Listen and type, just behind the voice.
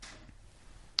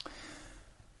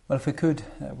Well, if we could,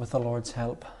 with the Lord's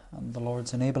help and the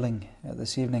Lord's enabling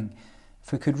this evening,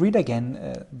 if we could read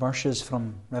again verses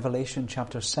from Revelation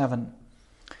chapter 7.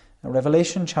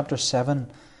 Revelation chapter 7,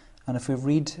 and if we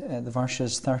read the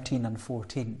verses 13 and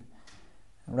 14.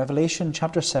 Revelation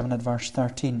chapter 7 at verse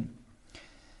 13,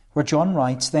 where John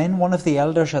writes, "Then one of the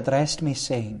elders addressed me,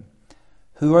 saying,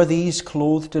 Who are these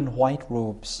clothed in white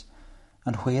robes,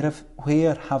 and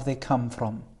where have they come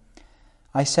from?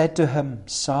 I said to him,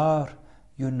 Sir,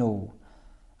 you know.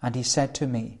 And he said to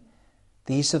me,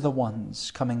 These are the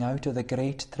ones coming out of the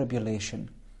great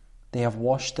tribulation. They have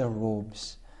washed their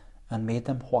robes and made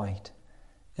them white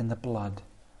in the blood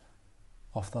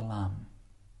of the Lamb."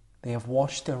 They have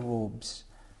washed their robes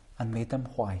and made them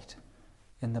white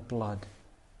in the blood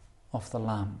of the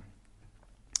Lamb.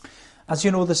 As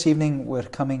you know, this evening we're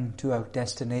coming to our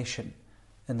destination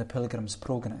in the Pilgrim's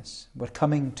Progress. We're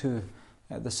coming to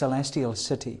the Celestial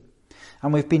City.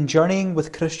 And we've been journeying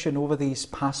with Christian over these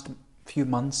past few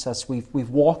months as we've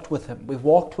walked with him. We've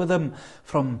walked with him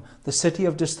from the city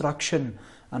of destruction,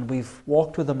 and we've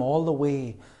walked with him all the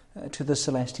way to the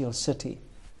Celestial City.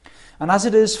 And as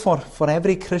it is for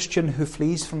every Christian who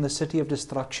flees from the city of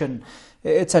destruction,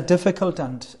 it's a difficult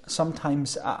and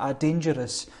sometimes a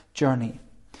dangerous journey.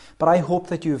 But I hope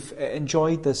that you've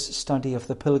enjoyed this study of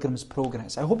the Pilgrim's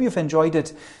Progress. I hope you've enjoyed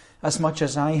it as much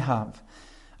as I have.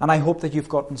 And I hope that you've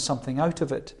gotten something out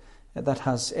of it that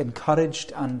has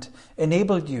encouraged and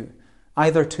enabled you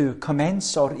either to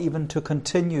commence or even to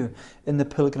continue in the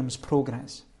Pilgrim's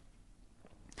Progress.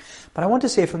 But I want to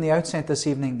say from the outset this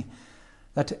evening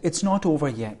that it's not over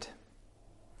yet.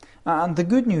 And the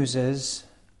good news is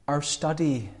our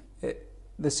study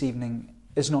this evening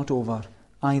is not over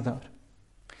either.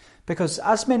 Because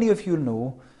as many of you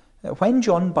know, when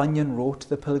John Bunyan wrote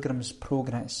the Pilgrim's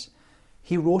Progress,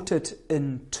 he wrote it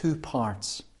in two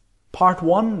parts. Part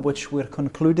one, which we're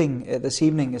concluding this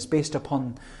evening, is based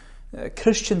upon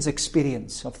Christian's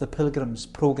experience of the Pilgrim's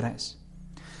Progress.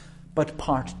 But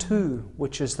part two,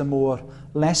 which is the more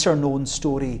lesser known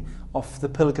story of the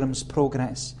Pilgrim's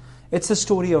Progress, it's the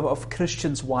story of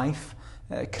Christian's wife,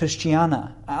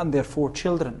 Christiana, and their 4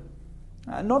 children.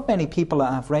 Not many people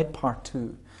have read part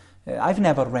two. I've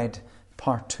never read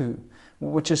part two,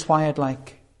 which is why I'd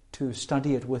like to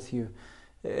study it with you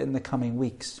in the coming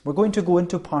weeks. We're going to go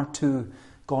into part two,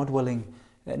 God willing,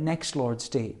 next Lord's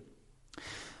Day.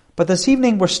 But this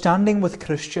evening we're standing with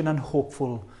Christian and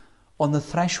hopeful on the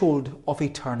threshold of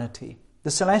eternity.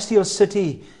 The Celestial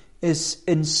City is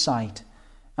in sight,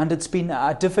 and it's been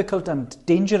a difficult and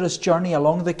dangerous journey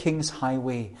along the King's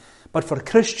Highway. But for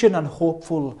Christian and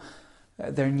hopeful,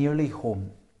 they're nearly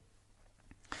home.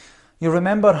 You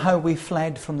remember how we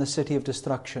fled from the city of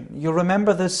destruction. You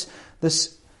remember this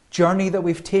journey that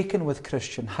we've taken with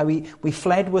Christian, how we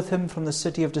fled with him from the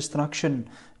city of destruction.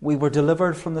 We were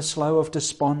delivered from the slough of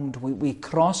despond. We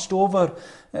crossed over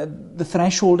the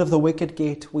threshold of the wicket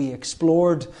gate. We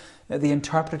explored the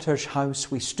interpreter's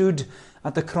house. We stood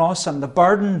at the cross and the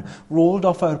burden rolled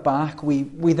off our back. We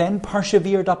then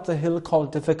persevered up the hill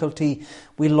called Difficulty.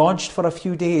 We lodged for a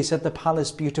few days at the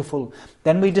Palace Beautiful.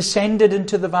 Then we descended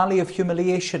into the Valley of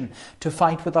Humiliation to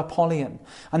fight with Apollyon.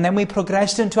 And then we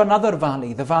progressed into another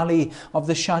valley, the Valley of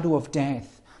the Shadow of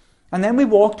Death. And then we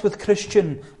walked with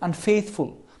Christian and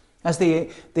Faithful as they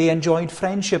enjoyed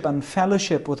friendship and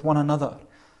fellowship with one another.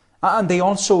 And they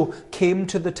also came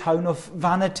to the town of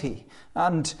Vanity.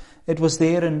 And it was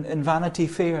there in Vanity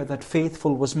Fair that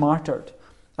Faithful was martyred.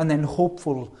 And then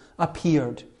Hopeful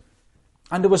appeared.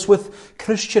 And it was with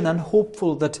Christian and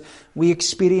Hopeful that we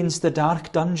experienced the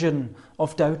dark dungeon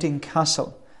of Doubting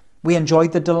Castle. We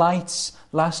enjoyed the delights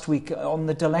last week on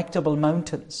the Delectable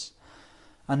Mountains.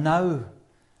 And now,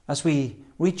 as we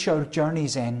reach our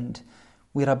journey's end,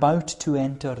 we're about to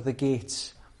enter the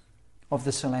gates of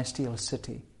the Celestial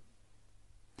City.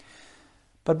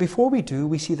 But before we do,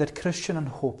 we see that Christian and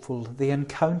Hopeful, they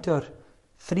encounter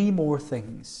 3 more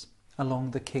things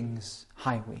along the King's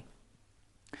Highway.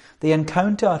 They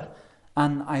encounter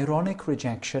an ironic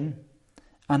rejection,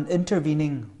 an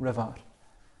intervening river,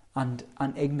 and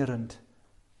an ignorant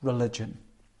religion.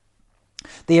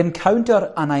 They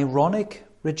encounter an ironic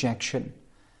rejection,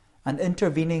 an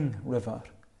intervening river,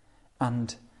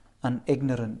 and an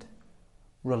ignorant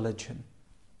religion.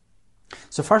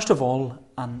 So first of all,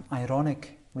 an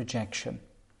ironic rejection.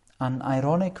 An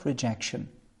ironic rejection.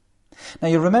 Now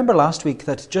you remember last week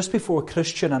that just before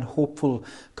Christian and Hopeful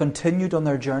continued on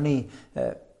their journey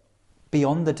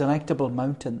beyond the Delectable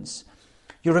Mountains,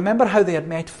 you remember how they had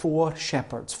met 4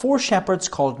 shepherds. 4 shepherds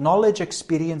called Knowledge,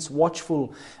 Experience,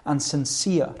 Watchful and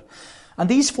Sincere. And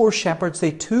these 4 shepherds,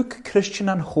 they took Christian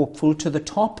and Hopeful to the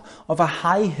top of a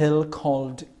high hill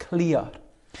called Clear.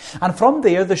 And from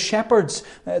there, the shepherds,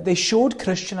 they showed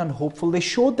Christian and Hopeful, they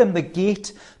showed them the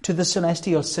gate to the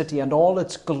celestial city and all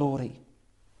its glory.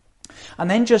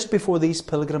 And then just before these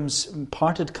pilgrims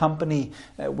parted company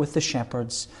with the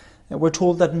shepherds, we're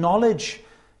told that knowledge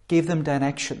gave them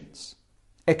directions.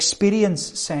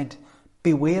 Experience said,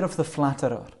 beware of the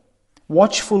flatterer.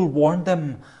 Watchful warned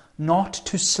them not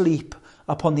to sleep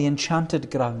upon the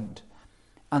enchanted ground.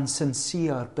 And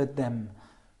sincere bid them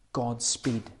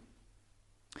Godspeed.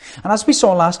 And as we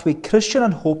saw last week, Christian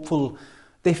and Hopeful,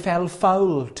 they fell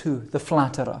foul to the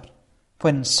flatterer.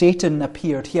 When Satan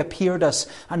appeared, he appeared as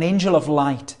an angel of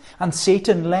light, and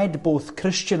Satan led both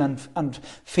Christian and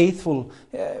faithful,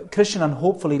 Christian and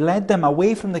Hopeful. He led them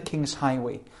away from the king's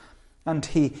highway, and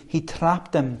he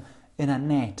trapped them in a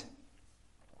net.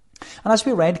 And as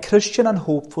we read, Christian and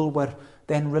Hopeful were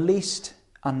then released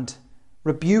and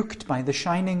rebuked by the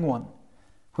Shining One,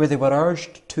 where they were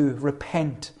urged to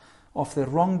repent of their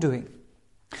wrongdoing.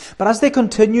 But as they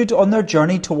continued on their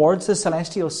journey towards the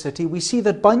celestial city, we see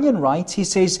that Bunyan writes, he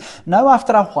says, now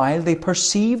after a while they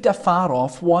perceived afar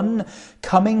off one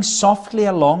coming softly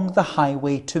along the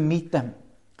highway to meet them.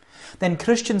 Then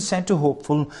Christian said to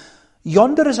Hopeful,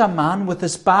 yonder is a man with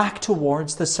his back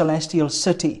towards the celestial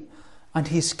city, and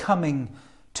he's coming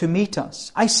to meet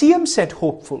us. I see him, said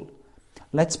Hopeful.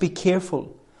 Let's be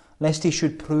careful, lest he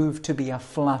should prove to be a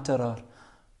flatterer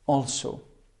also.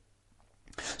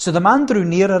 So the man drew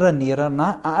nearer and nearer, and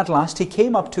at last he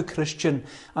came up to Christian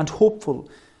and Hopeful,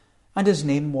 and his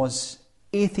name was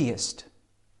Atheist.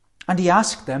 And he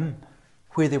asked them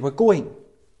where they were going.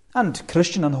 And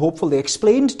Christian and Hopeful, they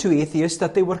explained to Atheist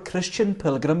that they were Christian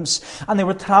pilgrims, and they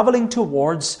were travelling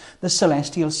towards the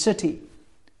celestial city.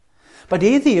 But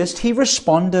Atheist, he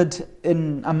responded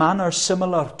in a manner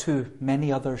similar to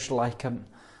many others like him.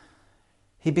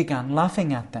 He began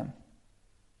laughing at them.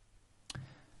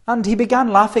 And he began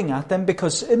laughing at them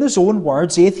because, in his own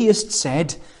words, Atheist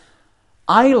said,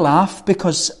 I laugh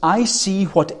because I see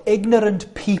what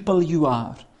ignorant people you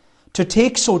are, to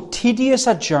take so tedious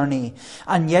a journey,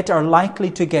 and yet are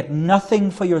likely to get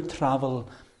nothing for your travel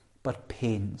but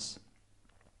pains.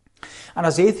 And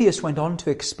as Atheist went on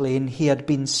to explain, he had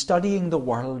been studying the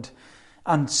world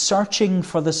and searching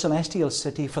for the celestial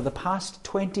city for the past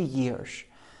 20 years,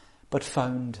 but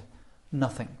found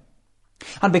nothing.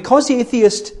 And because the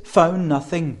Atheist found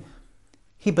nothing,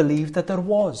 he believed that there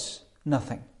was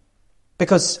nothing.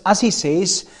 Because, as he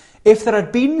says, if there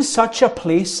had been such a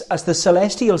place as the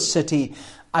celestial city,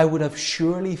 I would have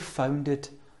surely found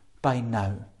it by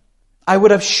now. I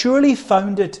would have surely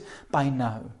found it by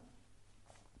now.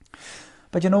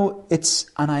 But it's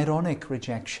an ironic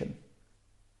rejection.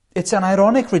 It's an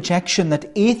ironic rejection that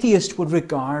Atheist would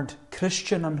regard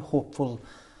Christian and Hopeful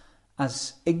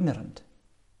as ignorant.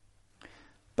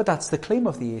 But that's the claim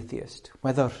of the Atheist,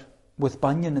 whether with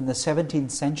Bunyan in the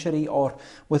 17th century or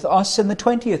with us in the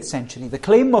 20th century. The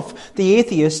claim of the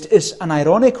Atheist is an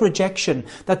ironic rejection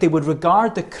that they would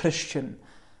regard the Christian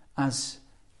as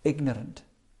ignorant.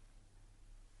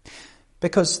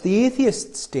 Because the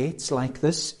Atheist states, like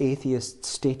this Atheist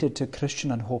stated to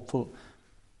Christian and Hopeful,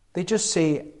 they just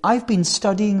say, I've been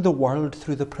studying the world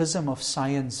through the prism of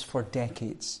science for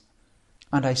decades,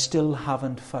 and I still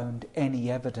haven't found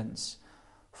any evidence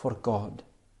for God.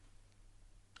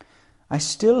 I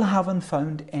still haven't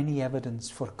found any evidence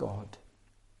for God.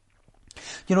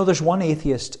 There's one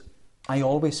atheist I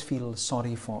always feel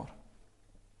sorry for.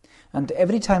 And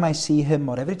every time I see him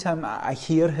or every time I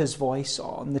hear his voice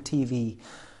on the TV,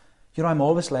 I'm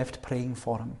always left praying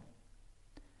for him.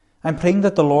 I'm praying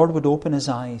that the Lord would open his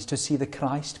eyes to see the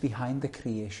Christ behind the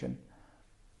creation.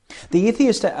 The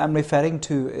atheist I'm referring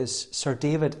to is Sir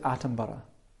David Attenborough,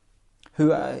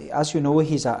 who, as you know,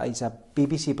 he's a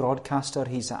BBC broadcaster.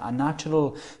 He's a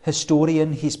natural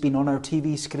historian. He's been on our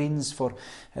TV screens for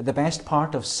the best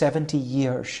part of 70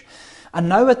 years. And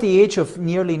now at the age of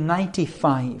nearly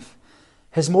 95,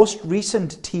 his most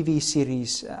recent TV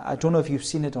series, I don't know if you've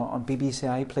seen it on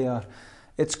BBC iPlayer,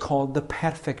 it's called The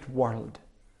Perfect World.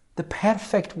 The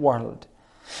Perfect World.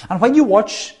 And when you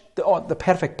watch The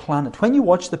Perfect Planet, when you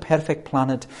watch The Perfect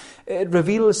Planet, it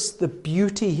reveals the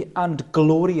beauty and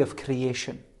glory of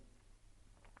creation.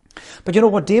 But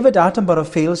what David Attenborough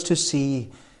fails to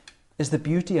see is the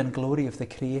beauty and glory of the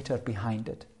Creator behind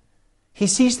it. He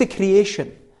sees the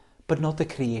creation, but not the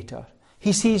Creator.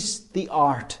 He sees the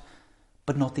art,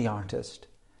 but not the artist.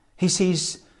 He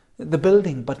sees the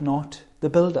building, but not the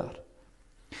builder.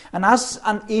 And as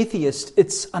an atheist,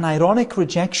 it's an ironic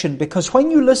rejection, because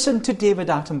when you listen to David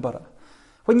Attenborough,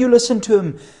 when you listen to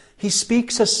him, He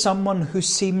speaks as someone who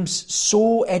seems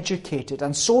so educated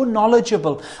and so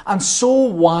knowledgeable and so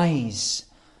wise.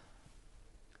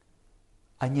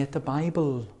 And yet the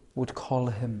Bible would call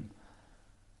him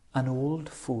an old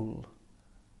fool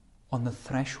on the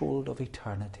threshold of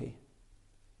eternity.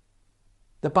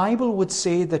 The Bible would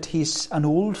say that he's an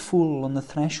old fool on the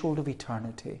threshold of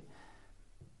eternity.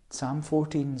 Psalm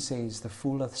 14 says, "The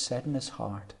fool hath said in his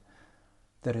heart,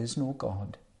 there is no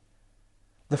God."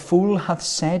 The fool hath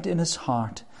said in his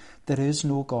heart, there is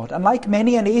no God. And like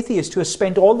many an atheist who has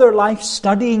spent all their life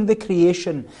studying the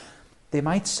creation, they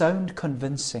might sound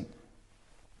convincing.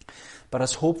 But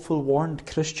as Hopeful warned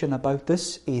Christian about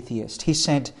this atheist, he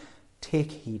said,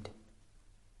 "Take heed.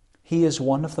 He is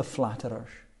one of the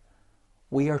flatterers.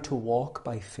 We are to walk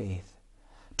by faith.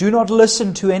 Do not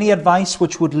listen to any advice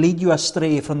which would lead you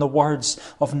astray from the words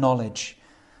of knowledge,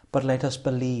 but let us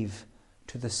believe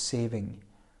to the saving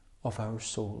of our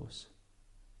souls."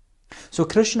 So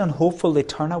Christian and Hopeful, they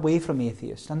turn away from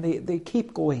atheists and they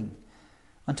keep going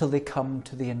until they come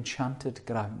to the enchanted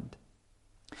ground.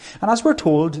 And as we're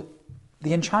told,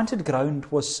 the enchanted ground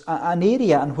was an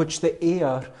area in which the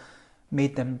air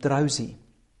made them drowsy.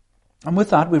 And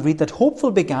with that we read that Hopeful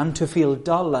began to feel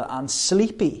dull and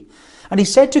sleepy. And he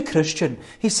said to Christian,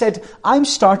 he said, "I'm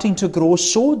starting to grow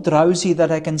so drowsy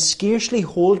that I can scarcely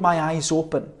hold my eyes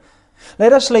open.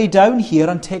 Let us lay down here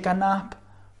and take a nap."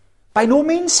 "By no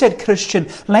means," said Christian,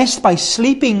 "lest by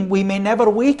sleeping we may never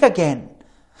wake again."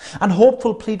 And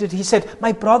Hopeful pleaded, he said,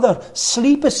 "My brother,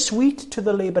 sleep is sweet to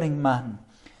the labouring man.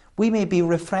 We may be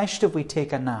refreshed if we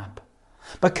take a nap."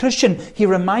 But Christian, he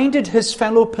reminded his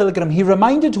fellow pilgrim, he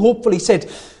reminded Hopeful, he said,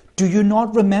 "Do you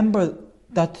not remember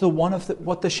that one of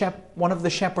the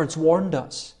shepherds warned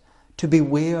us to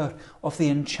beware of the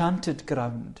enchanted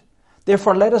ground?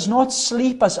 Therefore let us not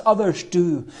sleep as others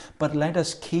do, but let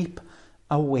us keep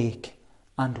awake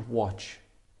and watch."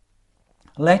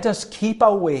 Let us keep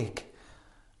awake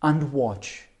and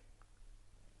watch.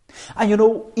 And you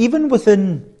know, even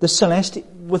within the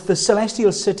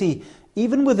celestial city,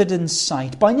 even with it in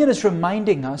sight, Bunyan is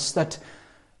reminding us that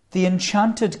the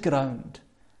enchanted ground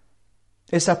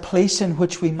is a place in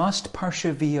which we must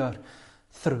persevere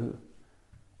through.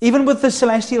 Even with the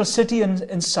celestial city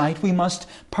in sight, we must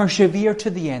persevere to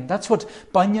the end. That's what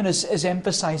Bunyan is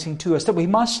emphasizing to us, that we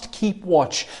must keep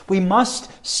watch. We must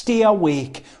stay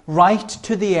awake right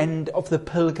to the end of the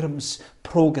pilgrim's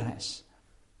progress.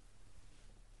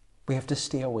 We have to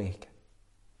stay awake.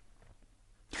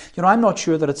 You know, I'm not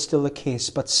sure that it's still the case,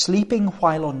 but sleeping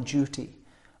while on duty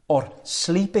or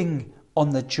sleeping on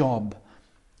the job,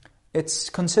 it's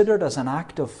considered as an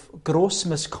act of gross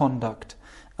misconduct,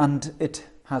 and it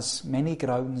has many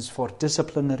grounds for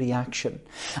disciplinary action.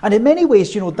 And in many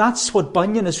ways, you know, that's what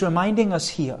Bunyan is reminding us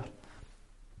here.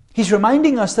 He's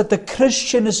reminding us that the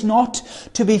Christian is not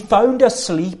to be found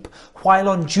asleep while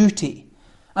on duty.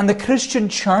 And the Christian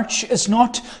church is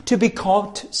not to be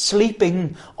caught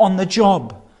sleeping on the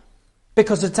job,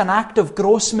 because it's an act of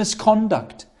gross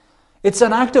misconduct. It's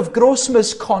an act of gross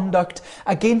misconduct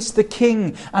against the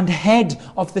King and head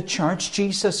of the church,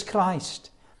 Jesus Christ.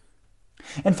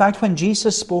 In fact, when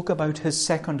Jesus spoke about his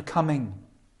second coming,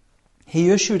 he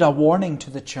issued a warning to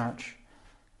the church.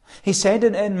 He said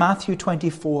in Matthew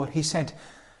 24, he said,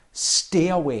 "Stay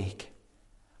awake,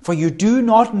 for you do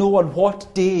not know on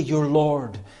what day your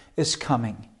Lord is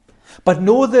coming. But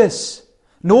know this,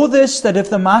 that if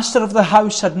the master of the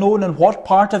house had known in what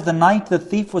part of the night the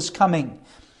thief was coming,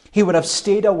 he would have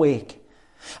stayed awake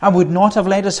and would not have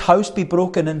let his house be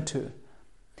broken into.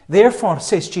 Therefore,"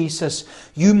 says Jesus,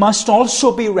 "you must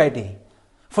also be ready,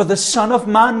 for the Son of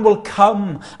Man will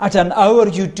come at an hour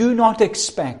you do not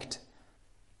expect."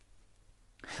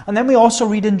 And then we also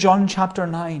read in John chapter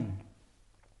 9,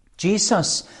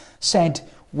 Jesus said,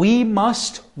 "We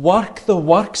must work the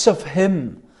works of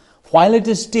him while it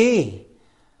is day,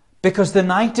 because the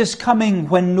night is coming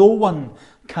when no one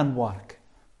can work."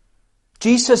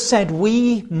 Jesus said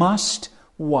we must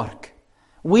work.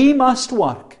 We must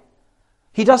work.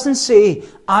 He doesn't say,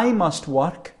 "I must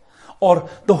work," or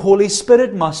 "the Holy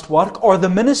Spirit must work," or "the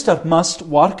minister must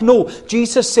work." No,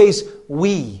 Jesus says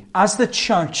we, as the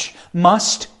church,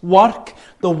 must work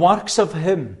the works of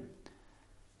him.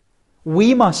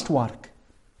 We must work.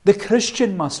 The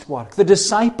Christian must work. The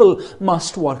disciple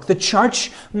must work. The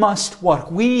church must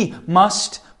work. We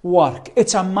must work.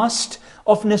 It's a must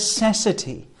of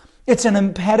necessity. It's an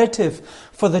imperative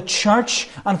for the church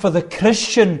and for the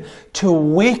Christian to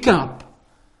wake up.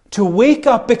 To wake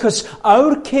up, because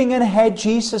our King and Head,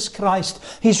 Jesus Christ,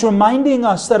 he's reminding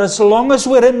us that as long as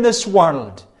we're in this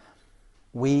world,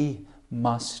 we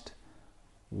must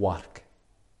work.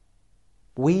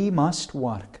 We must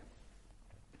work.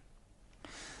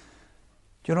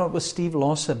 Do you know, it was Steve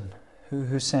Lawson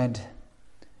who said,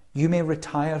 you may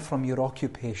retire from your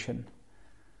occupation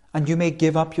and you may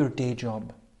give up your day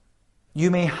job. You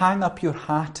may hang up your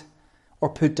hat or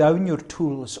put down your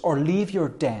tools or leave your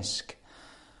desk.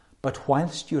 But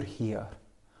whilst you're here,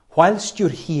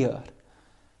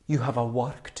 you have a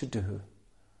work to do.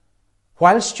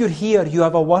 Whilst you're here, you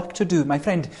have a work to do. My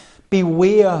friend,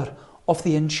 beware of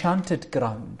the enchanted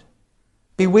ground.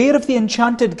 Beware of the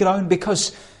enchanted ground,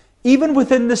 because even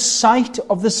within the sight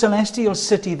of the celestial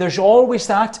city, there's always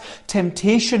that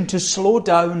temptation to slow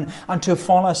down and to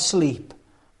fall asleep.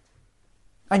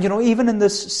 And you know, even in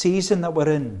this season that we're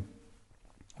in,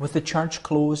 with the church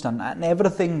closed and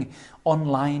everything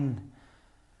online,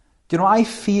 you know, I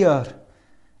fear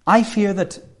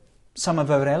that some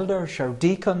of our elders, our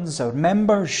deacons, our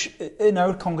members in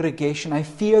our congregation, I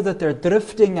fear that they're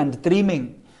drifting and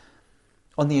dreaming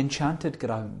on the enchanted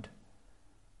ground.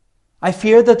 I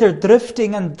fear that they're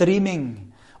drifting and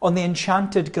dreaming on the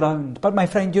enchanted ground. But my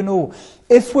friend, you know,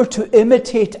 if we're to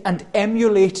imitate and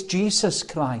emulate Jesus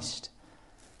Christ,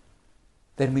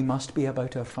 then we must be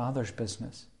about our Father's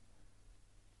business.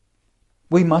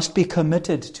 We must be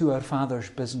committed to our Father's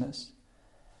business.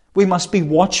 We must be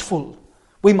watchful.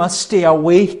 We must stay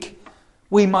awake.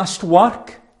 We must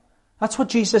work. That's what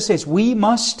Jesus says. We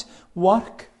must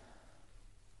work.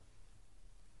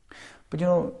 But you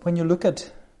know, when you look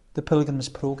at the Pilgrim's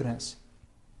Progress,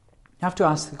 you have to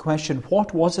ask the question,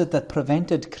 what was it that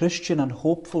prevented Christian and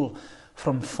hopeful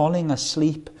from falling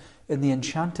asleep in the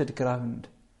enchanted ground?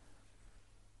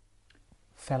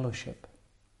 Fellowship.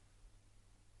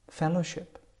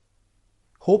 Fellowship.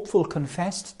 Hopeful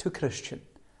confessed to Christian,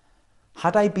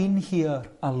 had I been here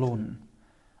alone,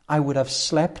 I would have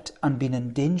slept and been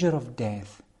in danger of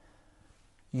death.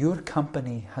 Your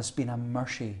company has been a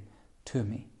mercy to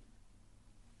me.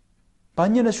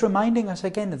 Bunyan is reminding us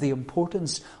again of the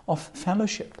importance of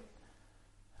fellowship.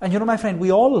 And you know, my friend,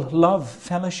 we all love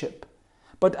fellowship.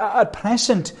 But at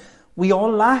present, we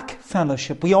all lack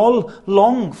fellowship. We all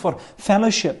long for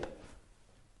fellowship.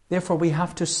 Therefore, we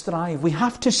have to strive. We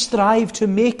have to strive to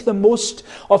make the most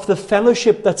of the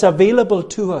fellowship that's available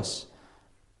to us,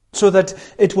 so that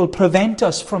it will prevent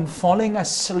us from falling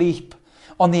asleep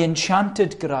on the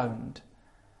enchanted ground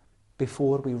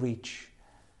before we reach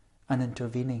an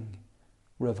intervening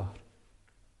river.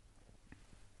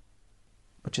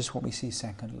 Which is what we see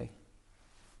secondly.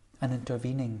 An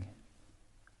intervening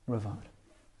river.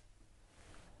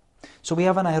 So we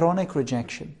have an ironic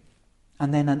rejection,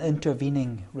 and then an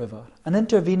intervening river. An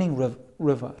intervening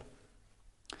river.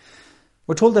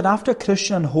 We're told that after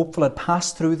Christian and hopeful had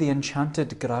passed through the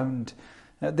enchanted ground,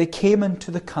 they came into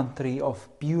the country of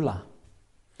Beulah.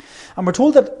 And we're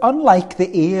told that unlike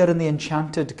the air in the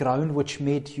enchanted ground which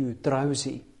made you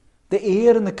drowsy, the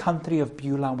air in the country of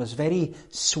Beulah was very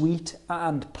sweet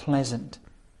and pleasant.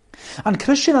 And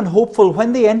Christian and hopeful,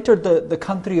 when they entered the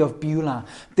country of Beulah,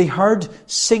 they heard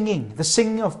singing, the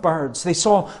singing of birds. They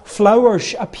saw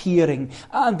flowers appearing,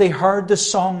 and they heard the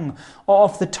song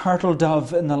of the turtle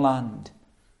dove in the land.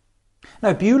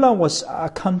 Now, Beulah was a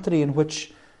country in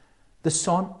which the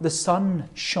sun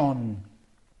shone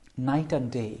night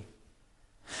and day.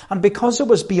 And because it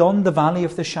was beyond the valley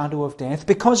of the shadow of death,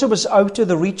 because it was out of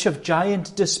the reach of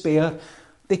giant despair,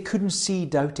 they couldn't see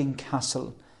Doubting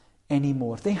Castle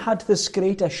anymore. They had this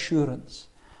great assurance,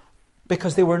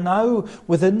 because they were now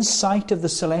within sight of the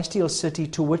celestial city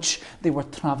to which they were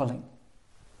travelling.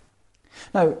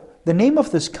 Now, the name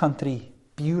of this country,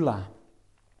 Beulah,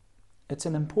 it's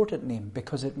an important name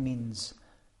because it means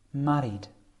married.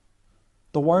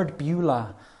 The word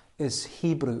Beulah is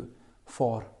Hebrew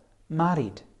for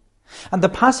married. And the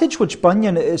passage which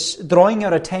Bunyan is drawing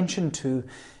our attention to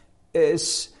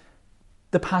is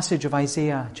the passage of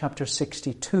Isaiah chapter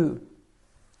 62.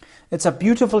 It's a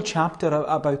beautiful chapter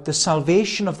about the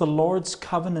salvation of the Lord's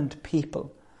covenant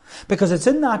people. Because it's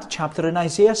in that chapter, in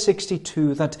Isaiah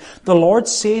 62, that the Lord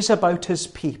says about his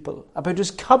people, about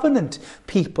his covenant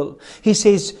people, he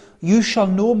says, "You shall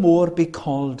no more be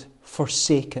called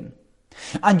forsaken,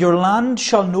 and your land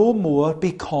shall no more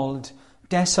be called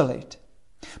desolate,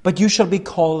 but you shall be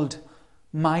called,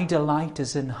 my delight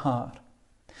is in her,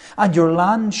 and your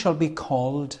land shall be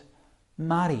called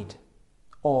married,"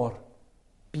 or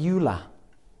Beulah.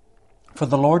 "For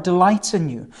the Lord delights in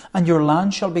you, and your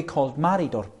land shall be called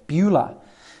married," or Beulah.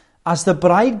 "As the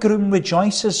bridegroom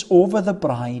rejoices over the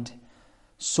bride,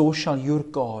 so shall your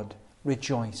God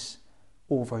rejoice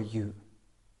over you."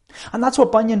 And that's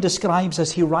what Bunyan describes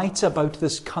as he writes about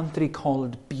this country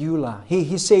called Beulah.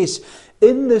 He says,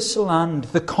 in this land,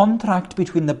 the contract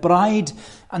between the bride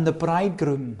and the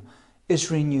bridegroom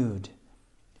is renewed.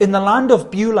 In the land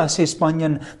of Beulah, says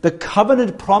Bunyan, the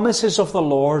covenant promises of the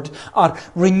Lord are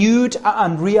renewed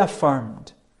and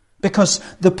reaffirmed. Because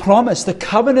the promise, the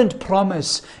covenant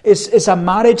promise, is a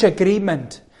marriage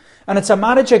agreement. And it's a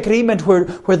marriage agreement where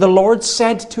the Lord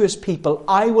said to his people,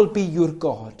 I will be your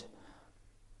God,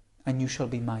 and you shall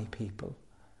be my people.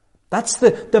 That's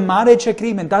the marriage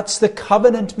agreement. That's the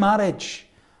covenant marriage.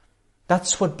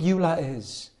 That's what Beulah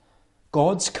is.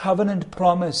 God's covenant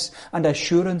promise and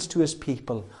assurance to his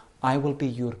people, I will be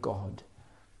your God.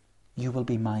 You will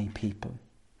be my people.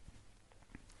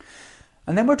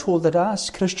 And then we're told that as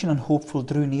Christian and Hopeful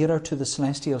drew nearer to the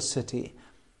celestial city,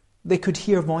 they could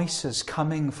hear voices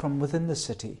coming from within the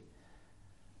city.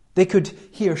 They could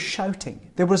hear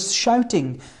shouting. There was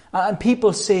shouting and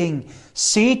people saying,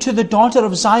 say to the daughter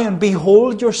of Zion,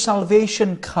 behold, your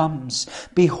salvation comes.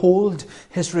 Behold,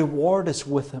 his reward is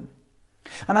with him.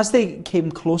 And as they came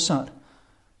closer,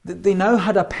 they now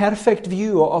had a perfect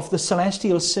view of the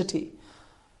celestial city.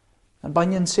 And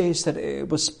Bunyan says that it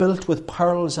was built with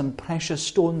pearls and precious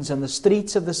stones, and the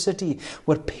streets of the city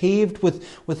were paved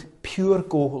with pure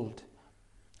gold.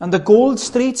 And the gold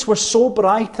streets were so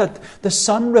bright that the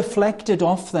sun reflected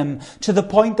off them, to the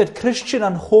point that Christian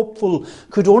and Hopeful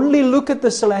could only look at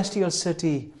the celestial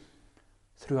city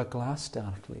through a glass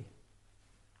darkly.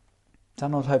 Is that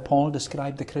not how Paul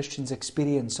described the Christian's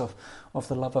experience of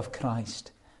the love of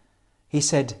Christ? He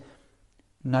said,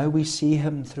 now we see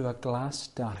him through a glass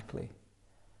darkly,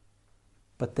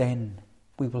 but then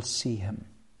we will see him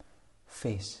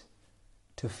face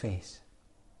to face.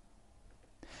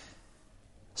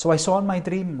 So I saw in my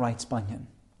dream, writes Bunyan,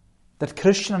 that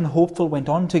Christian and Hopeful went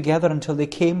on together until they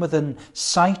came within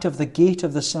sight of the gate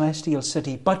of the celestial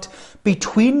city. But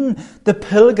between the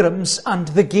pilgrims and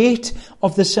the gate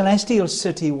of the celestial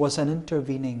city was an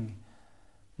intervening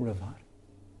river.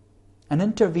 An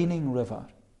intervening river.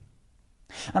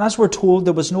 And as we're told,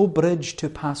 there was no bridge to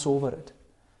pass over it.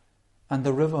 And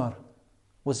the river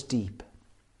was deep.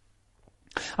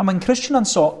 And when Christian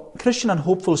and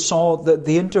Hopeful saw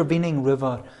the intervening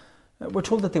river, we're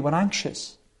told that they were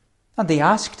anxious. And they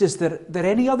asked, is there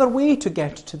any other way to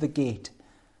get to the gate?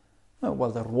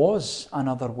 Well, there was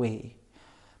another way.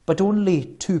 But only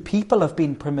 2 people have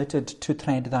been permitted to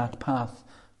tread that path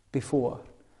before.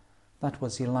 That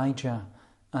was Elijah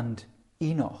and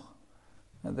Enoch,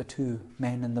 the 2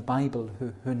 men in the Bible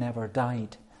who never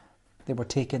died. They were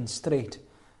taken straight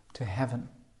to heaven.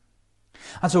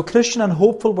 And so Christian and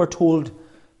Hopeful were told,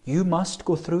 you must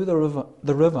go through the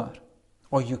river,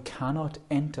 or you cannot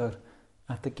enter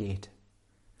at the gate.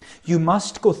 You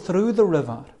must go through the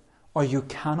river, or you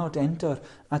cannot enter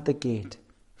at the gate.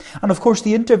 And of course,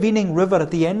 the intervening river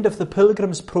at the end of the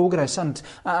pilgrim's progress and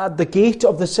at the gate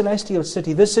of the celestial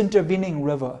city, this intervening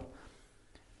river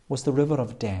was the river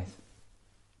of death.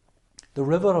 The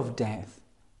river of death.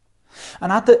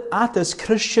 And at this,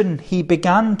 Christian, he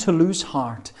began to lose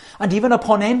heart. And even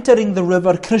upon entering the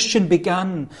river, Christian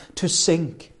began to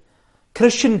sink.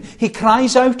 Christian, he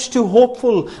cries out to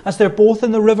Hopeful as they're both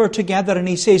in the river together, and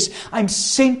he says, I'm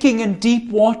sinking in deep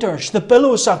waters. The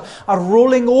billows are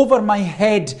rolling over my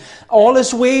head. All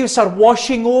his waves are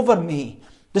washing over me.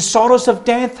 The sorrows of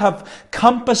death have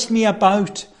compassed me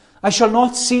about. I shall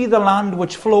not see the land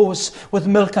which flows with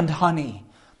milk and honey.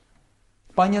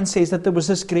 Bunyan says that there was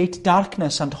this great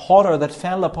darkness and horror that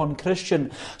fell upon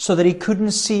Christian so that he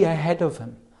couldn't see ahead of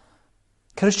him.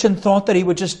 Christian thought that he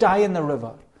would just die in the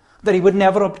river, that he would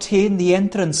never obtain the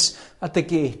entrance at the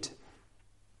gate.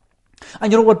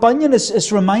 And you know what Bunyan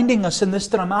is reminding us in this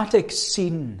dramatic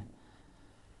scene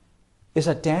is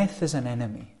that death is an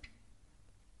enemy.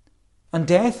 And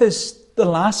death is the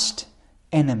last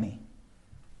enemy.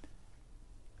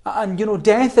 And you know,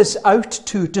 death is out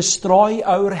to destroy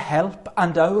our help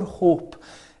and our hope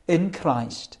in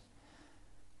Christ.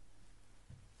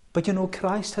 But you know,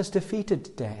 Christ has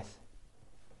defeated death.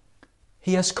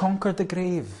 He has conquered the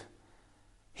grave.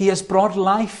 He has brought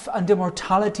life and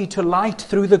immortality to light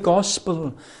through the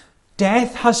gospel.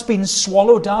 Death has been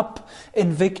swallowed up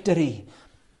in victory.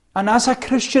 And as a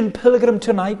Christian pilgrim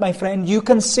tonight, my friend, you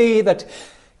can say that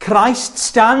Christ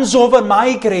stands over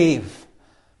my grave.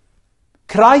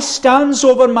 Christ stands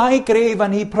over my grave,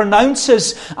 and he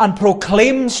pronounces and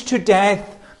proclaims to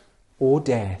death, O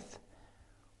death,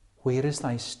 where is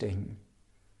thy sting?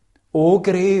 O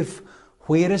grave,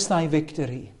 where is thy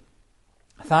victory?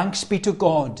 Thanks be to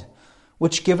God,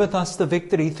 which giveth us the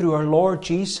victory through our Lord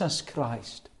Jesus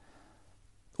Christ.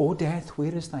 O death,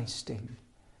 where is thy sting?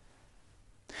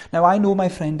 Now I know, my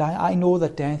friend, I know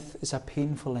that death is a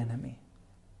painful enemy.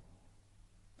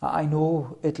 I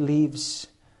know it leaves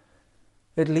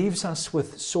us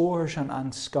with sores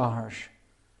and scars.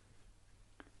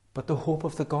 But the hope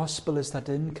of the gospel is that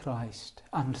in Christ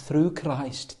and through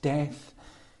Christ, death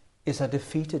is a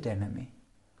defeated enemy.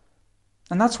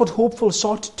 And that's what Hopeful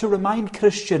sought to remind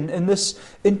Christian in this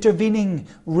intervening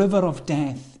river of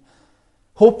death.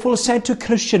 Hopeful said to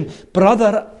Christian,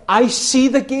 brother, I see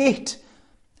the gate.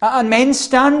 And men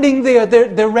standing there,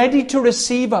 they're ready to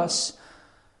receive us.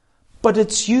 But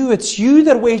it's you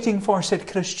they're waiting for, said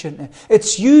Christian.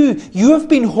 It's you. You have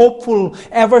been hopeful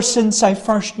ever since I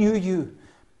first knew you.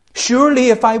 Surely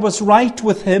if I was right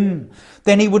with him,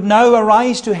 then he would now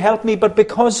arise to help me. But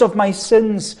because of my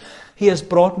sins, he has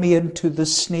brought me into the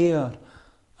snare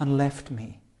and left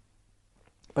me.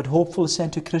 But Hopeful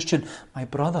said to Christian, my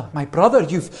brother,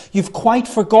 you've quite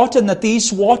forgotten that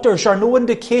these waters are no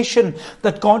indication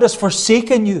that God has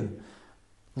forsaken you.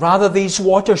 Rather, these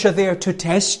waters are there to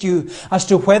test you as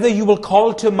to whether you will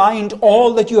call to mind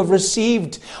all that you have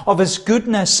received of his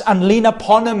goodness and lean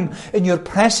upon him in your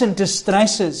present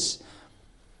distresses.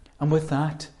 And with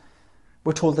that,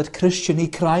 we're told that Christian, he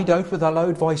cried out with a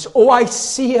loud voice, oh, I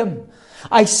see him.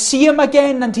 I see him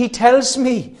again, and he tells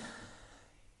me,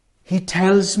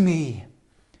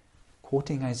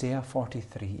 quoting Isaiah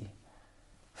 43,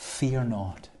 fear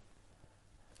not,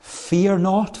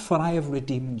 for I have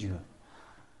redeemed you.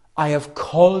 I have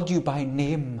called you by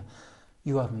name,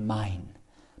 you are mine.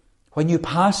 When you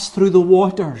pass through the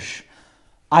waters,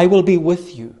 I will be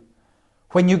with you.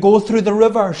 When you go through the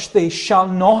rivers, they shall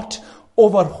not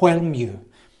overwhelm you.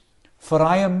 For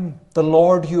I am the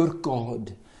Lord your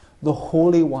God, the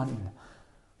Holy One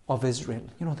of Israel.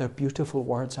 You know, they're beautiful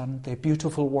words, aren't they?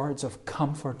 Beautiful words of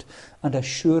comfort and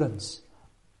assurance.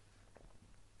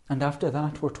 And after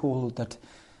that, we're told that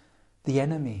the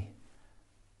enemy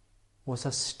was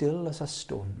as still as a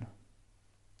stone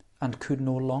and could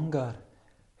no longer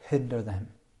hinder them.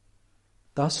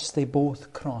 Thus they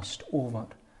both crossed over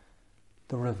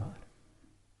the river.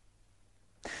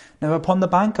 Now upon the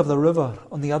bank of the river,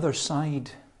 on the other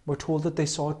side, we're told that they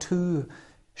saw two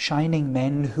shining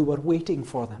men who were waiting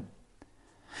for them.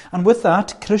 And with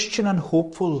that, Christian and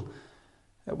Hopeful,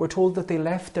 we're told that they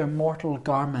left their mortal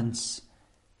garments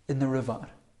in the river.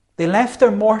 They left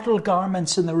their mortal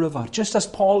garments in the river, just as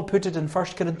Paul put it in 1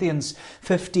 Corinthians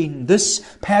 15. This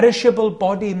perishable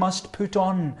body must put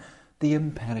on the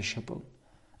imperishable,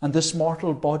 and this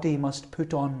mortal body must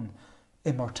put on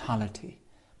immortality.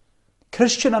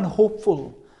 Christian and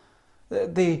Hopeful,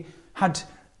 they had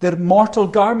their mortal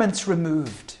garments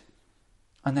removed,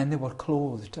 and then they were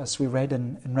clothed, as we read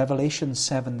in Revelation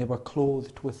 7, they were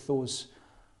clothed with those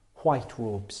white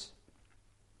robes.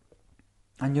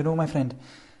 And you know, my friend,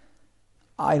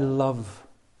 I love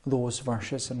those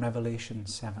verses in Revelation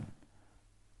 7.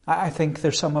 I think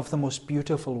they're some of the most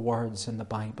beautiful words in the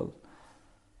Bible,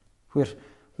 where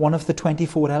one of the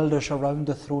 24 elders around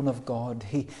the throne of God,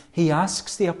 he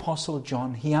asks the Apostle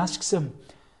John, he asks him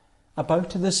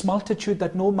about this multitude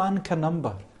that no man can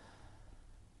number.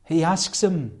 He asks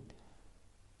him,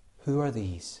 who are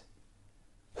these?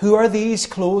 Who are these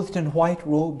clothed in white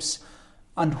robes,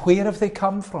 and where have they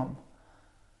come from?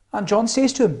 And John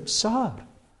says to him, Sir,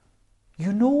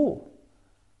 you know.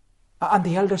 And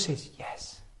the elder says,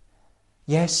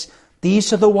 Yes,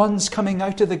 these are the ones coming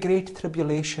out of the great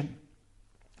tribulation.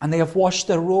 And they have washed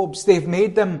their robes. They've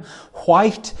made them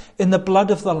white in the blood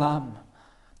of the Lamb.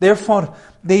 Therefore,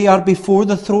 they are before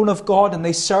the throne of God, and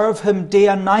they serve him day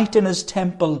and night in his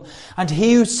temple. And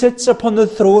he who sits upon the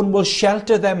throne will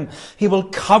shelter them. He will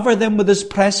cover them with his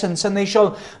presence, and they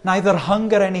shall neither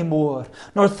hunger any more,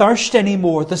 nor thirst any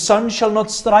more. The sun shall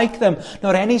not strike them,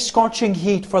 nor any scorching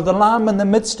heat. For the Lamb in the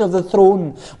midst of the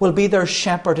throne will be their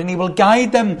shepherd, and he will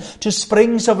guide them to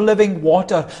springs of living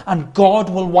water. And God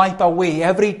will wipe away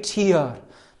every tear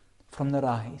from their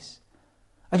eyes.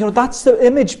 And you know, that's the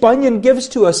image Bunyan gives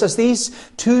to us as these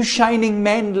two shining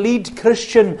men lead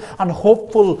Christian and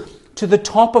Hopeful to the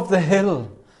top of the hill,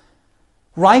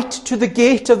 right to the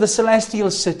gate of the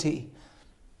celestial city.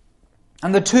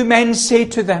 And the two men say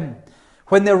to them,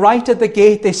 when they're right at the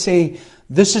gate, they say,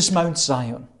 this is Mount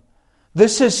Zion.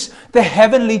 This is the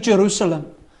heavenly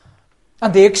Jerusalem.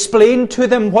 And they explain to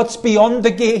them what's beyond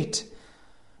the gate.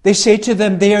 They say to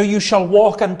them, there you shall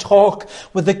walk and talk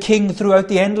with the King throughout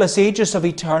the endless ages of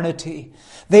eternity.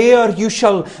 There you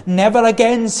shall never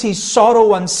again see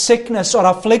sorrow and sickness or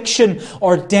affliction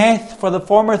or death, for the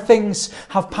former things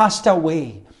have passed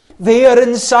away. There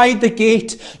inside the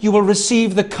gate you will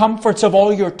receive the comforts of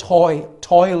all your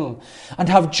toil and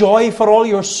have joy for all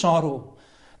your sorrow.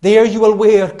 There you will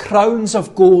wear crowns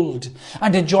of gold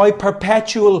and enjoy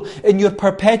in your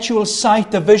perpetual sight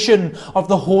the vision of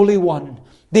the Holy One.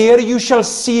 There you shall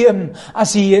see Him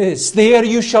as He is. There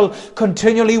you shall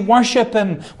continually worship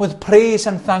Him with praise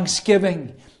and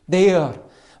thanksgiving. There,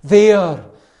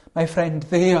 my friend,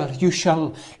 there you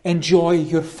shall enjoy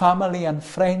your family and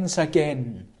friends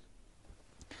again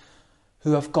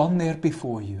who have gone there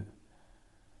before you.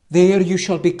 There you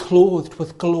shall be clothed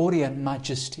with glory and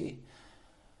majesty.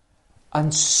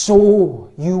 And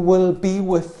so you will be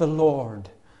with the Lord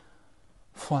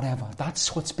forever.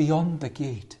 That's what's beyond the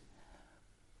gate.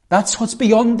 That's what's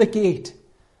beyond the gate.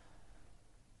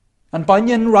 And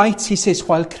Bunyan writes, he says,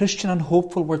 while Christian and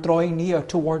hopeful were drawing near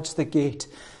towards the gate,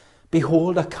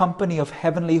 behold, a company of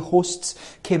heavenly hosts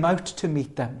came out to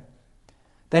meet them.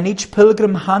 Then each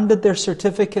pilgrim handed their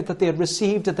certificate that they had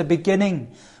received at the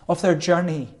beginning of their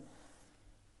journey.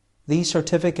 These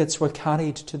certificates were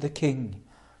carried to the king,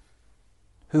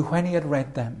 who, when he had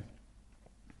read them,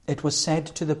 it was said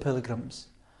to the pilgrims,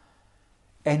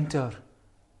 enter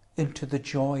into the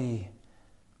joy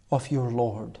of your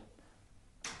Lord.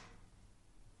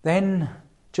 Then,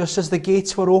 just as the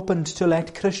gates were opened to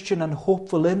let Christian and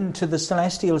hopeful into the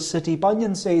celestial city,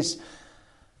 Bunyan says,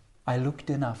 I looked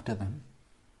in after them.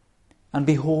 And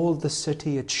behold, the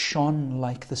city, it shone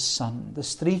like the sun. The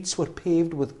streets were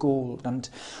paved with gold, and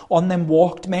on them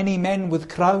walked many men with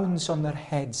crowns on their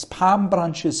heads, palm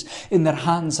branches in their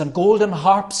hands, and golden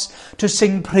harps to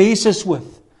sing praises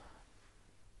with.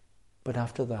 But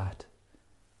after that,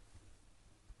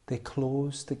 they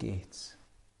closed the gates,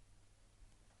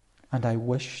 and I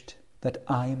wished that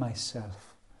I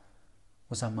myself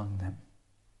was among them.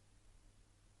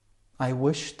 I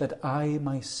wished that I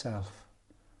myself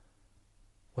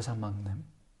was among them.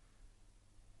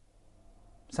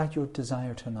 Is that your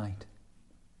desire tonight?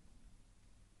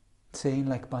 Saying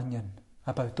like Bunyan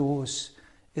about those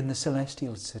in the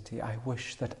celestial city, I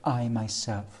wish that I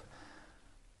myself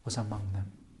was among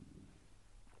them.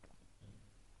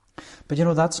 But you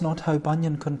know, that's not how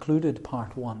Bunyan concluded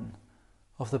part 1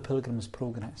 of the Pilgrim's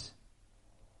Progress.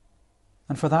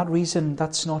 And for that reason,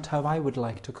 that's not how I would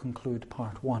like to conclude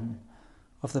part 1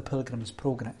 of the Pilgrim's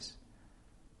Progress.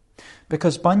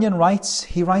 Because Bunyan writes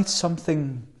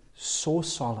something so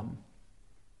solemn.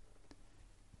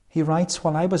 He writes,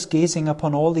 while I was gazing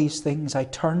upon all these things, I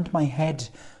turned my head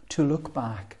to look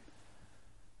back,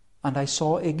 and I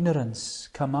saw ignorance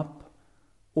come up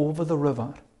over the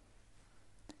river.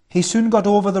 He soon got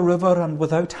over the river, and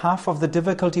without half of the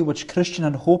difficulty which Christian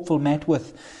and hopeful met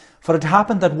with, for it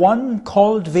happened that one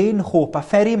called Vain Hope, a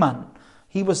ferryman,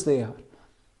 he was there,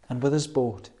 and with his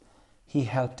boat he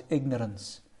helped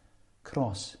ignorance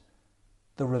cross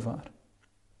the river.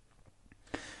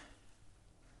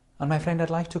 And my friend, I'd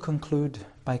like to conclude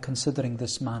by considering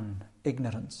this man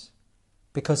ignorance,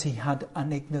 because he had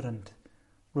an ignorant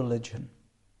religion.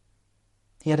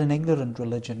 He had an ignorant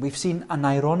religion. We've seen an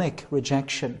ironic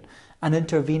rejection, an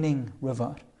intervening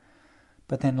river,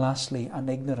 but then lastly, an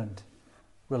ignorant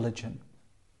religion.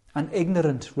 An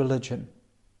ignorant religion.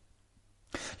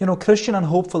 You know, Christian and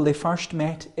hopeful, they first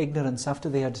met ignorance after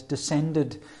they had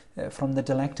descended from the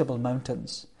Delectable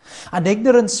Mountains. And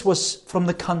ignorance was from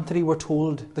the country, we're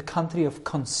told, the country of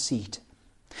conceit.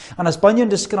 And as Bunyan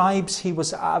describes, he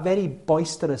was a very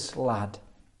boisterous lad.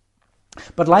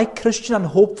 But like Christian and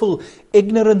hopeful,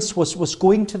 ignorance was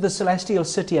going to the celestial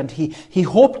city, and he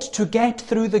hoped to get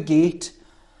through the gate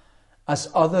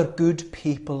as other good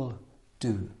people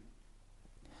do.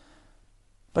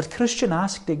 But Christian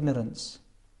asked ignorance,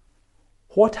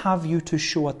 what have you to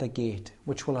show at the gate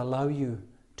which will allow you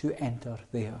to enter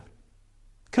there?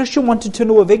 Christian wanted to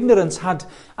know if ignorance had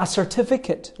a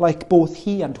certificate like both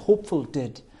he and hopeful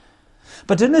did.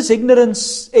 But in his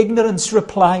ignorance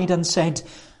replied and said,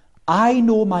 I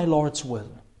know my Lord's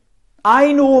will.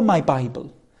 I know my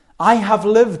Bible. I have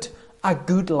lived a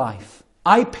good life.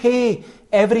 I pay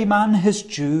every man his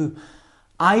due.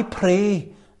 I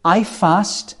pray, I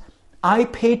fast, I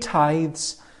pay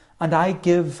tithes, and I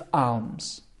give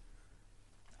alms.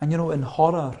 And you know, in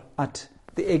horror at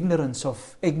the ignorance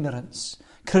of ignorance,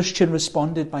 Christian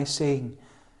responded by saying,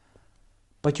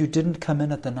 but you didn't come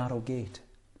in at the narrow gate.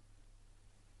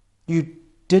 You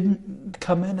didn't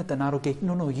come in at the narrow gate.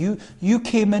 No, you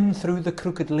came in through the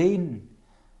crooked lane.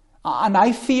 And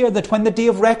I fear that when the day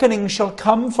of reckoning shall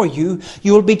come for you,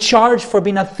 you will be charged for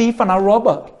being a thief and a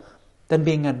robber than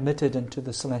being admitted into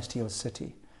the celestial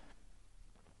city.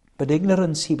 But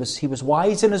ignorance, he was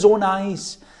wise in his own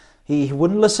eyes. He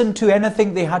wouldn't listen to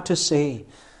anything they had to say.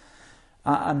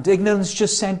 And ignorance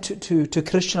just said to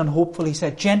Christian and hopeful, he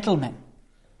said, gentlemen,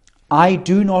 I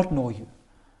do not know you,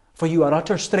 for you are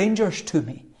utter strangers to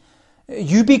me.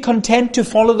 You be content to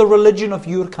follow the religion of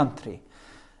your country,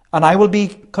 and I will be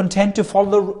content to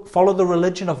follow the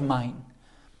religion of mine.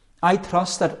 I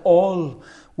trust that all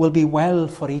will be well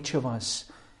for each of us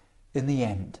in the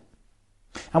end.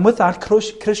 And with that,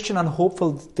 Christian and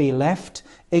hopeful, they left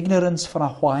ignorance for a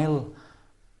while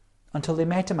until they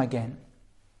met him again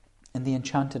in the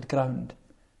enchanted ground.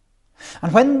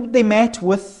 And when they met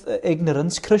with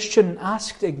ignorance, Christian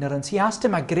asked ignorance. He asked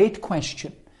him a great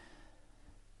question.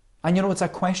 And you know, it's a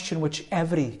question which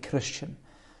every Christian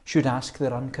should ask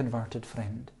their unconverted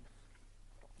friend.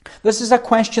 This is a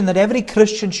question that every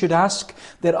Christian should ask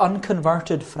their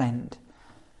unconverted friend.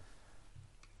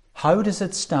 How does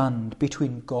it stand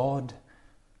between God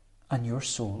and your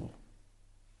soul?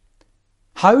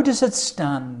 How does it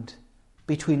stand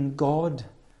between God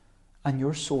and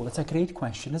your soul? It's a great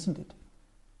question, isn't it?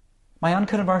 My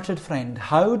unconverted friend,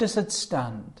 how does it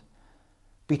stand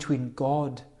between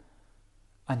God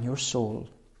and your soul?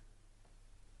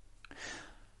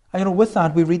 And with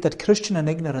that, we read that Christian and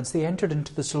ignorance, they entered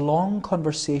into this long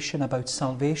conversation about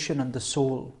salvation and the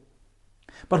soul.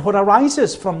 But what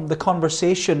arises from the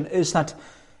conversation is that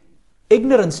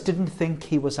ignorance didn't think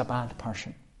he was a bad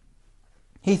person.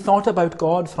 He thought about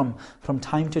God from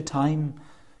time to time.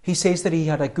 He says that he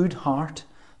had a good heart.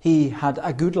 He had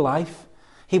a good life.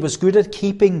 He was good at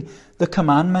keeping the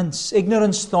commandments.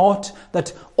 Ignorance thought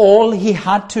that all he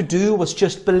had to do was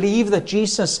just believe that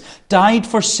Jesus died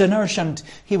for sinners and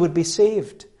he would be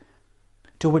saved.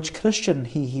 To which Christian,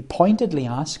 he pointedly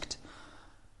asked,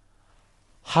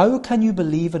 how can you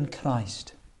believe in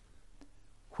Christ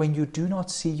when you do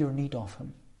not see your need of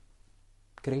him?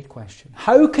 Great question.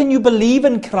 How can you believe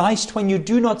in Christ when you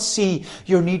do not see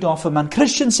your need of him? And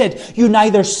Christian said, you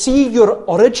neither see your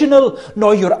original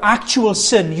nor your actual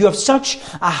sin. You have such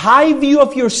a high view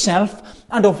of yourself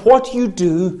and of what you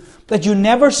do that you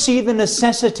never see the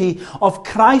necessity of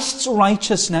Christ's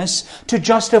righteousness to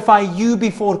justify you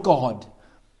before God.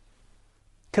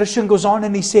 Christian goes on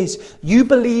and he says, you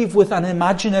believe with an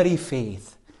imaginary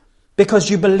faith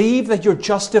because you believe that you're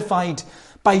justified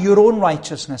by your own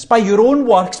righteousness, by your own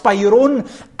works, by your own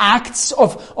acts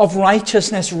of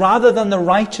righteousness rather than the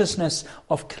righteousness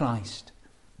of Christ.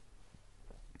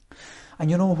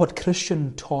 And you know what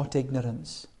Christian taught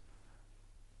ignorance?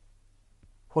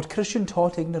 What Christian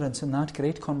taught ignorance in that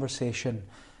great conversation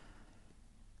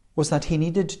was that he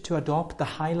needed to adopt the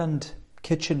Highland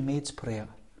kitchen maid's prayer.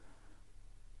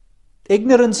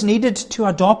 Ignorance needed to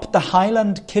adopt the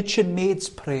Highland kitchen maid's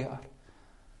prayer.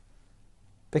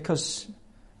 Because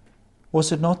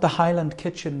was it not the Highland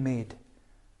kitchen maid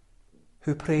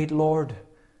who prayed, Lord,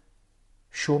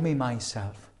 show me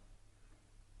myself,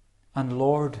 and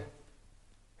Lord,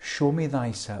 show me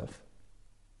thyself?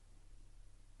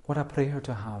 What a prayer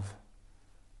to have.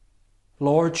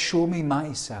 Lord, show me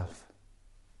myself,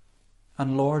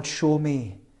 and Lord, show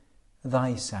me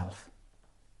thyself.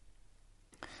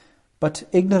 But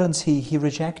ignorance, he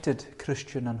rejected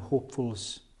Christian and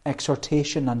hopeful's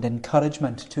exhortation and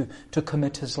encouragement to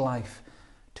commit his life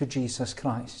to Jesus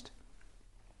Christ.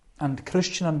 And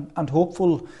Christian and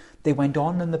hopeful, they went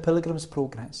on in the Pilgrim's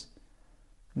Progress,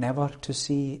 never to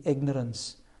see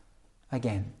ignorance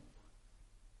again.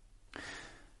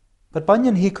 But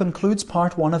Bunyan, he concludes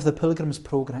part 1 of the Pilgrim's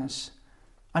Progress,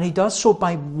 and he does so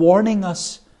by warning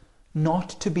us not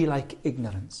to be like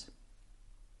ignorance.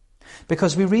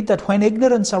 Because we read that when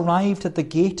ignorance arrived at the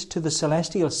gate to the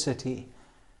celestial city,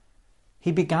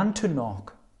 he began to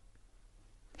knock.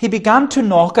 He began to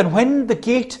knock, and when the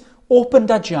gate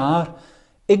opened ajar,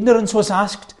 ignorance was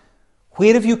asked,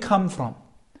 where have you come from?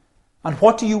 And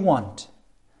what do you want?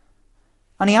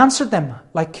 And he answered them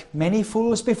like many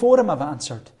fools before him have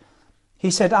answered. He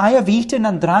said, I have eaten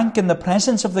and drank in the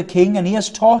presence of the King, and he has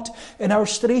taught in our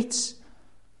streets.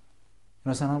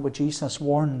 And is that what Jesus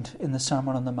warned in the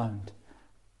Sermon on the Mount?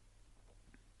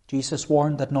 Jesus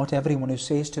warned that not everyone who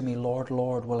says to me, Lord,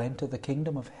 Lord, will enter the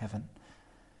kingdom of heaven.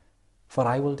 For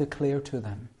I will declare to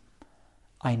them,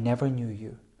 I never knew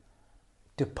you.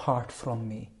 Depart from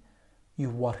me, you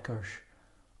workers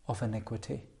of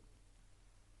iniquity.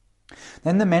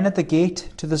 Then the men at the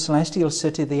gate to the celestial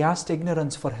city, they asked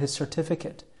ignorance for his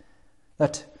certificate,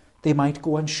 that they might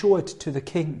go and show it to the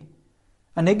king.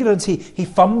 And ignorance, he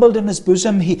fumbled in his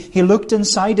bosom, he looked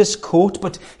inside his coat,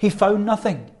 but he found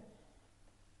nothing.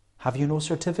 Have you no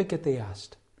certificate, they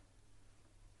asked.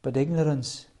 But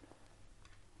ignorance,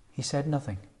 he said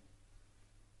nothing.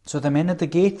 So the men at the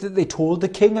gate, they told the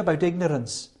king about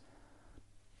ignorance.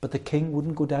 But the king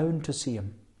wouldn't go down to see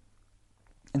him.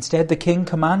 Instead, the king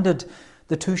commanded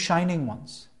the two shining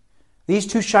ones. These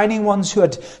two shining ones who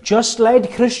had just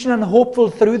led Christian and hopeful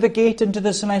through the gate into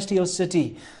the celestial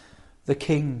city. The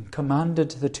king commanded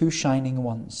the two shining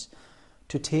ones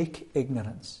to take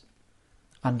ignorance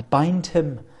and bind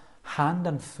him hand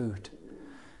and foot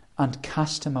and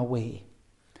cast him away.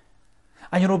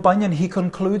 And Bunyan, he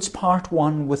concludes part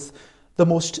 1 with the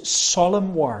most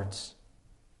solemn words.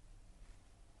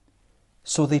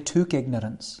 So they took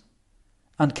ignorance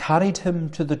and carried him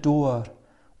to the door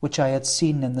which I had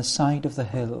seen in the side of the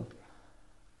hill,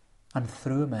 and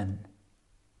threw him in.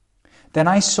 Then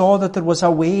I saw that there was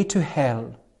a way to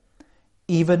hell,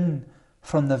 even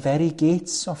from the very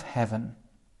gates of heaven,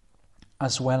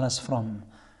 as well as from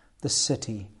the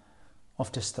city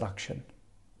of destruction.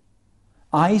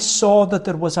 I saw that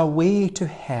there was a way to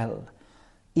hell,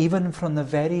 even from the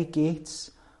very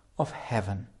gates of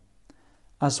heaven,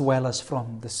 as well as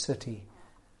from the city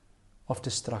of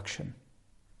destruction.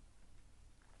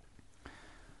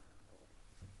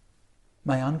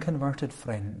 My unconverted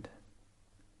friend,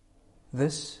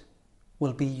 this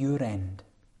will be your end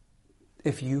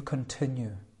if you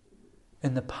continue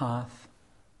in the path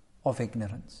of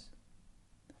ignorance.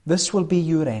 This will be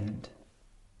your end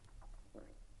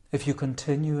if you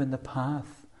continue in the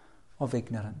path of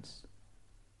ignorance.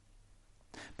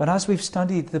 But as we've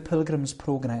studied the Pilgrim's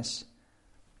Progress,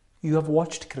 you have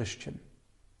watched Christian.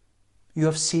 You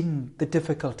have seen the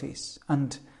difficulties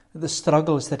and the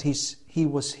struggles that he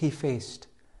faced.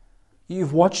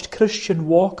 You've watched Christian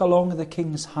walk along the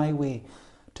King's highway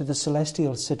to the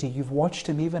celestial city. You've watched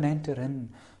him even enter in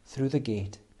through the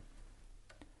gate.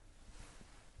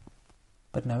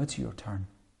 But now it's your turn.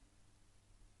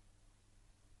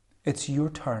 It's your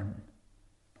turn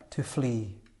to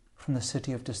flee from the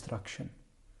city of destruction.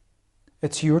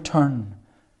 It's your turn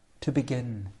to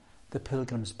begin the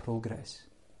Pilgrim's Progress.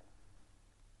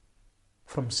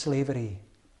 From slavery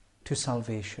to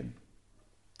salvation.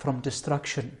 From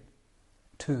destruction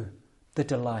to the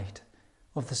delight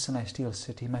of the celestial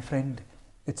city. My friend,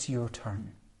 it's your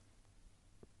turn.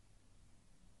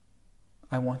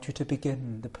 I want you to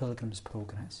begin the Pilgrim's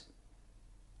Progress.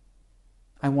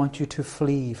 I want you to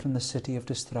flee from the city of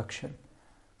destruction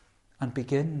and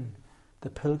begin the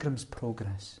Pilgrim's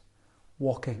Progress,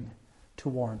 walking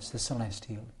towards the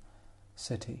celestial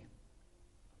city.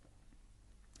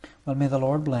 Well, may the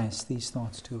Lord bless these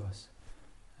thoughts to us,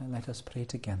 and let us pray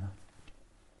together.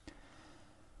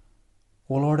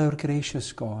 O Lord, our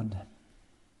gracious God,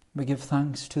 we give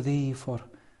thanks to Thee for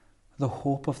the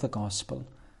hope of the gospel,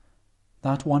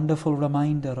 that wonderful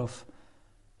reminder of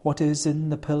what is in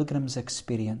the pilgrim's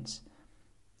experience,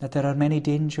 that there are many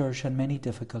dangers and many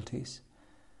difficulties,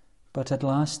 but at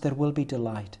last there will be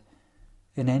delight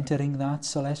in entering that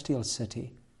celestial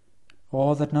city.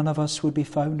 Oh, that none of us would be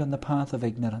found on the path of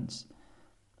ignorance,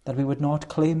 that we would not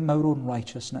claim our own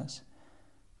righteousness,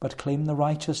 but claim the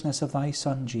righteousness of Thy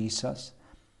Son Jesus,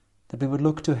 that we would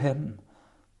look to Him,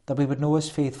 that we would know His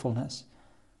faithfulness,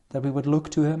 that we would look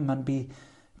to Him and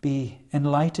be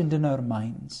enlightened in our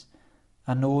minds,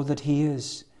 and know that He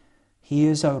is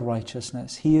our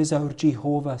righteousness. He is our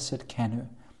Jehovah Sidkenu,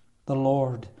 the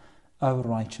Lord, our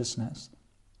righteousness.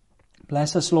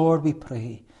 Bless us, Lord, we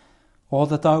pray. Oh,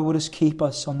 that Thou wouldest keep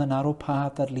us on the narrow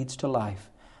path that leads to life,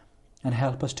 and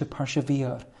help us to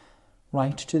persevere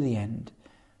right to the end.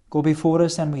 Go before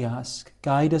us, and we ask,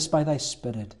 guide us by Thy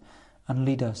Spirit, and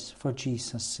lead us for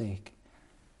Jesus' sake.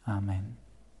 Amen.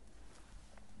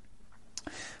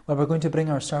 Well, we're going to bring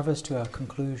our service to a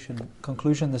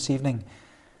conclusion this evening,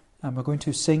 and we're going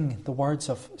to sing the words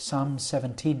of Psalm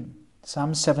 17.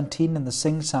 Psalm 17 in the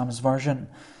Sing Psalms version.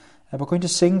 We're going to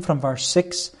sing from verse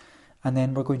 6, and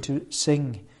then we're going to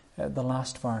sing the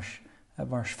last verse,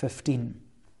 verse 15.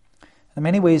 In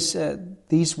many ways,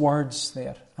 these words,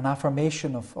 they're an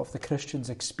affirmation of the Christian's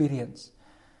experience,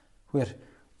 where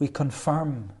we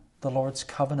confirm the Lord's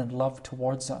covenant love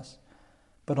towards us,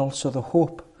 but also the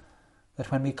hope that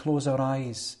when we close our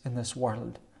eyes in this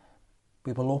world,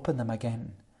 we will open them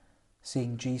again,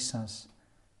 seeing Jesus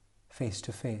face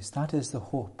to face. That is the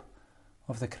hope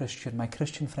of the Christian. My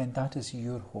Christian friend, that is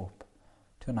your hope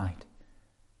tonight.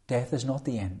 Death is not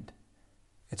the end.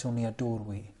 It's only a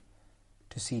doorway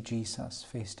to see Jesus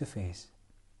face to face.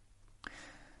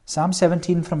 Psalm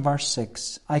 17 from verse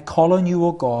 6. I call on you,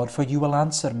 O God, for you will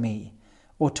answer me.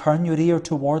 O turn your ear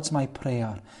towards my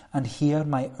prayer and hear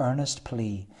my earnest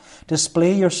plea.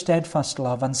 Display your steadfast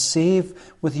love and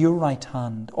save with your right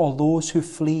hand all those who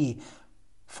flee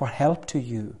for help to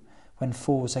you when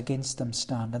foes against them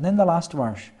stand. And then the last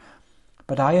verse.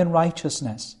 But I in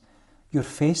righteousness your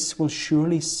face will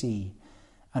surely see,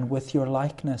 and with your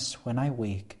likeness when I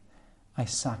wake, I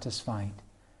satisfied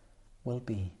will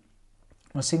be.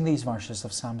 We'll sing these verses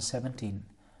of Psalm 17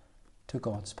 to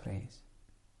God's praise.